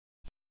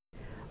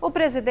O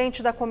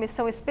presidente da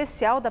Comissão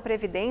Especial da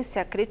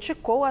Previdência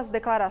criticou as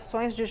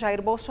declarações de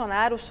Jair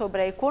Bolsonaro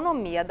sobre a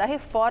economia da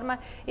reforma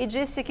e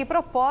disse que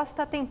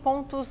proposta tem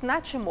pontos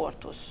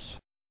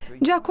natimortos.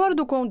 De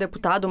acordo com o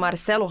deputado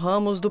Marcelo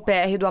Ramos, do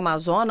PR do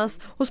Amazonas,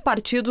 os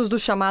partidos do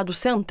chamado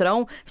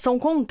Centrão são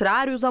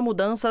contrários a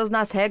mudanças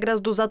nas regras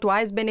dos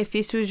atuais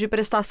benefícios de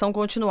prestação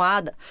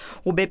continuada.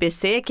 O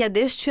BPC, que é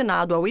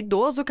destinado ao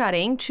idoso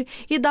carente,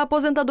 e da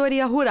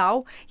aposentadoria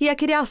rural e a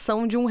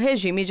criação de um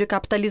regime de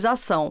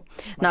capitalização.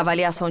 Na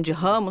avaliação de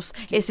Ramos,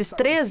 esses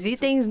 3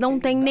 itens não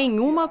têm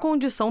nenhuma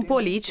condição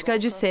política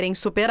de serem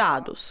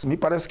superados. Me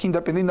parece que,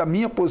 independente da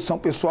minha posição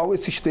pessoal,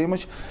 esses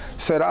temas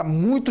será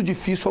muito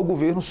difícil ao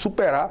governo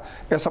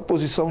superar essa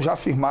posição já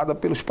afirmada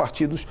pelos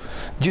partidos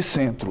de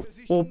centro.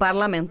 O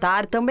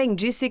parlamentar também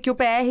disse que o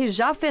PR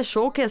já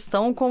fechou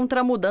questão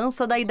contra a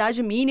mudança da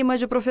idade mínima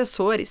de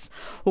professores.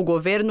 O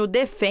governo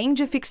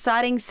defende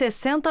fixar em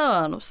 60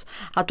 anos.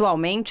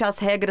 Atualmente, as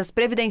regras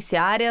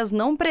previdenciárias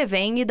não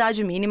prevêem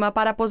idade mínima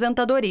para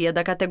aposentadoria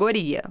da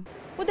categoria.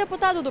 O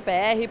deputado do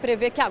PR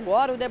prevê que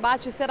agora o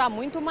debate será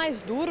muito mais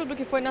duro do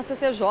que foi na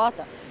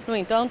CCJ. No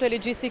entanto, ele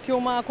disse que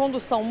uma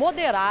condução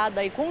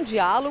moderada e com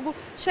diálogo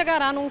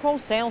chegará num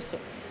consenso.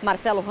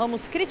 Marcelo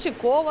Ramos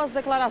criticou as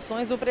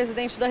declarações do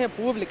presidente da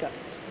República.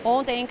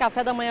 Ontem, em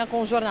café da manhã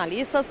com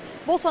jornalistas,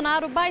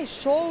 Bolsonaro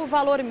baixou o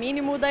valor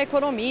mínimo da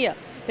economia,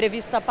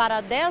 prevista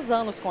para 10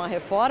 anos com a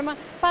reforma,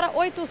 para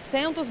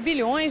 800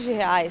 bilhões de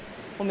reais.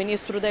 O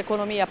ministro da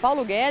Economia,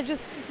 Paulo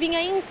Guedes,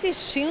 vinha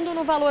insistindo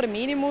no valor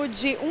mínimo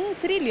de 1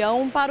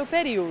 trilhão para o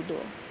período.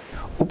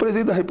 O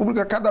presidente da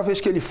República, cada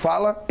vez que ele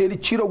fala, ele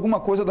tira alguma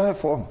coisa da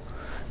reforma.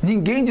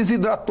 Ninguém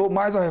desidratou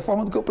mais a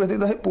reforma do que o presidente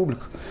da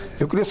República.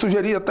 Eu queria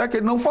sugerir até que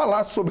ele não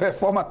falasse sobre a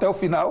reforma até o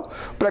final,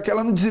 para que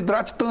ela não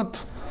desidrate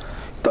tanto.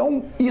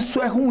 Então,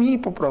 isso é ruim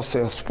para o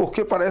processo,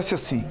 porque parece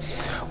assim,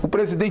 o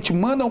presidente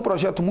manda um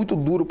projeto muito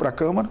duro para a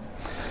Câmara,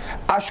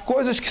 as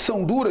coisas que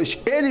são duras,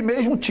 ele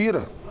mesmo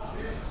tira.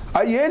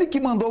 Aí ele que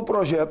mandou o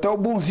projeto, é o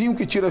bonzinho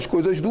que tira as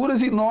coisas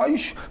duras e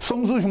nós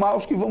somos os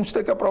maus que vamos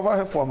ter que aprovar a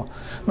reforma.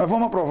 Nós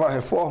vamos aprovar a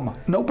reforma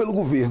não pelo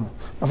governo,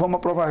 nós vamos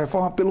aprovar a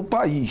reforma pelo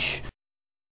país.